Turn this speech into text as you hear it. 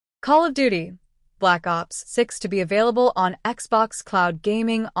Call of Duty Black Ops 6 to be available on Xbox Cloud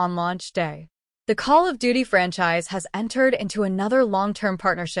Gaming on launch day. The Call of Duty franchise has entered into another long-term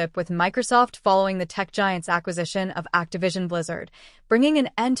partnership with Microsoft following the tech giant's acquisition of Activision Blizzard, bringing an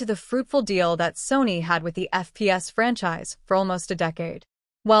end to the fruitful deal that Sony had with the FPS franchise for almost a decade.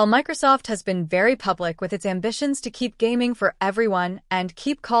 While Microsoft has been very public with its ambitions to keep gaming for everyone and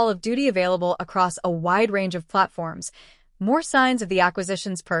keep Call of Duty available across a wide range of platforms, more signs of the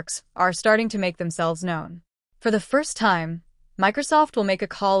acquisition's perks are starting to make themselves known. For the first time, Microsoft will make a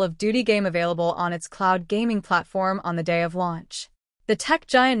Call of Duty game available on its cloud gaming platform on the day of launch. The tech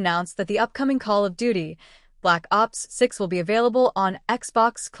giant announced that the upcoming Call of Duty Black Ops 6 will be available on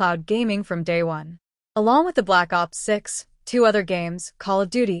Xbox Cloud Gaming from day one. Along with the Black Ops 6, two other games, Call of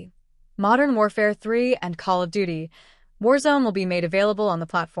Duty Modern Warfare 3 and Call of Duty Warzone, will be made available on the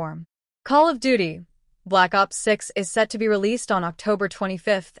platform. Call of Duty Black Ops 6 is set to be released on October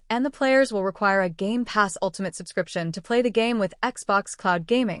 25th, and the players will require a Game Pass Ultimate subscription to play the game with Xbox Cloud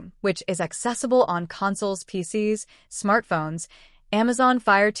Gaming, which is accessible on consoles, PCs, smartphones, Amazon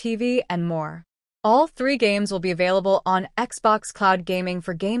Fire TV, and more. All three games will be available on Xbox Cloud Gaming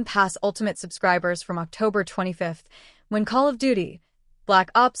for Game Pass Ultimate subscribers from October 25th, when Call of Duty Black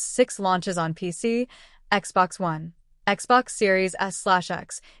Ops 6 launches on PC, Xbox One, Xbox Series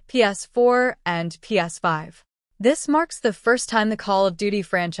S/X, PS4, and PS5. This marks the first time the Call of Duty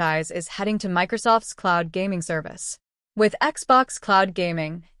franchise is heading to Microsoft's cloud gaming service. With Xbox Cloud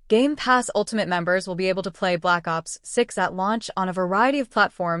Gaming, Game Pass Ultimate members will be able to play Black Ops 6 at launch on a variety of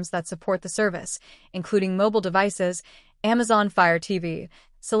platforms that support the service, including mobile devices, Amazon Fire TV,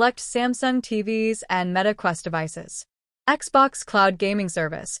 select Samsung TVs, and Meta Quest devices. Xbox Cloud Gaming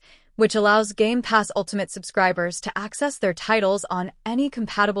Service, which allows Game Pass Ultimate subscribers to access their titles on any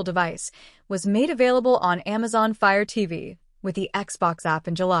compatible device, was made available on Amazon Fire TV with the Xbox app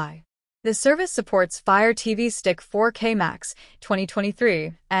in July. The service supports Fire TV Stick 4K Max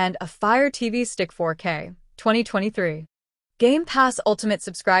 2023 and a Fire TV Stick 4K 2023. Game Pass Ultimate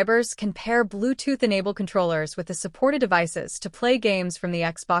subscribers can pair Bluetooth-enabled controllers with the supported devices to play games from the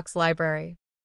Xbox library.